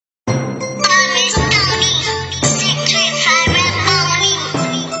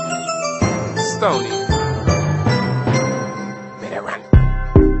Stoney. Run.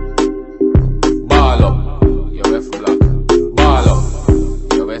 Ball up, your F block. Ball up,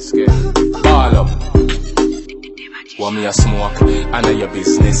 your SK. Ball up. Want me a smoke, I know your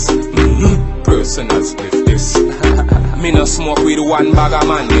business. Personal split this. Me no smoke with one bag of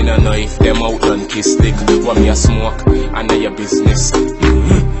man. Me no know if them out done kiss stick. Want me a smoke, I know your business.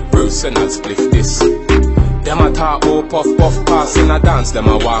 Personal split this. Them a talk about puff pass in a dance. Them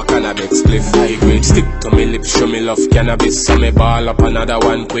a walk and a beg spliff. High grade stick to me lips, show me love cannabis. So me ball up another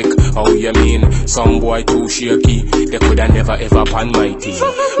one quick. How you mean? Some boy too shaky. They coulda never ever pan my team.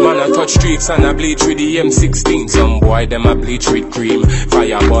 Man a touch streaks and a bleach with the M16. Some boy them a bleach with cream.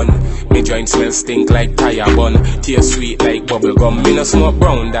 Fire bun. Me joint smell stink like tire bun. Taste sweet like bubble gum. Me no smoke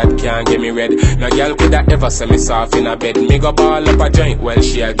brown that can't get me red. No girl coulda ever say me soft in a bed. Me go ball up a joint while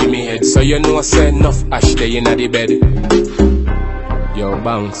she'll give me head. So you know say enough ash day inna the bed. Yo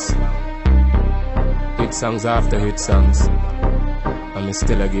bounce. Hit songs after hit songs. And me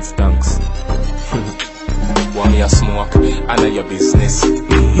still a give thanks. Want me a smoke, I know your business.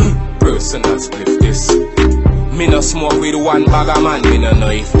 Personal split this. Me no smoke with one bag of man. Me no know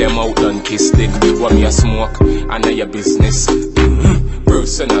if them out done kiss stick. Want me a smoke, I know your business.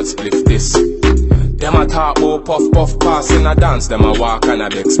 Personal split this. Them a talk about puff pass in a dance. Them a walk and a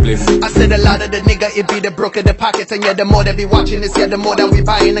beg spliff. I said a lot of the nigga, it be the broke of the pockets. And yeah, the more they be watching this, yeah, the more that we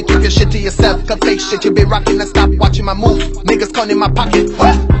buying. And keep your shit to yourself, cause fake shit you be rocking. And stop watching my move, niggas come in my pocket.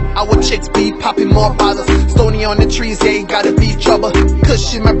 Our chicks be popping more bottles. Stoney on the trees, yeah, you gotta be trouble.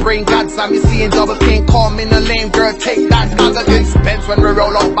 Cush in my brain, Madzam, you seeing double. Can't call me no lame girl, take that gaga. Then spends when we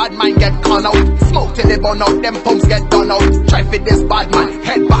roll out, bad mind get con out. Smoke till they burn out, them pumps get done out. Try fit this bad man,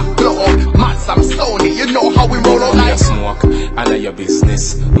 head back, blow out. Madzam, Stoney, you know how we roll out like. Smoke, I know your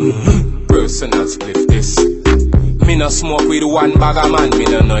business. Personal split this. Me no smoke with one bag of man. Me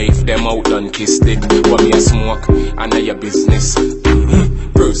no know if them out done kiss stick. Want me a smoke, I know your business.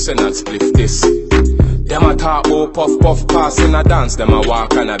 Personal split this. Them a talk about puff pass in a dance. Them a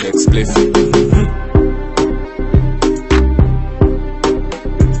walk and a beg spliff.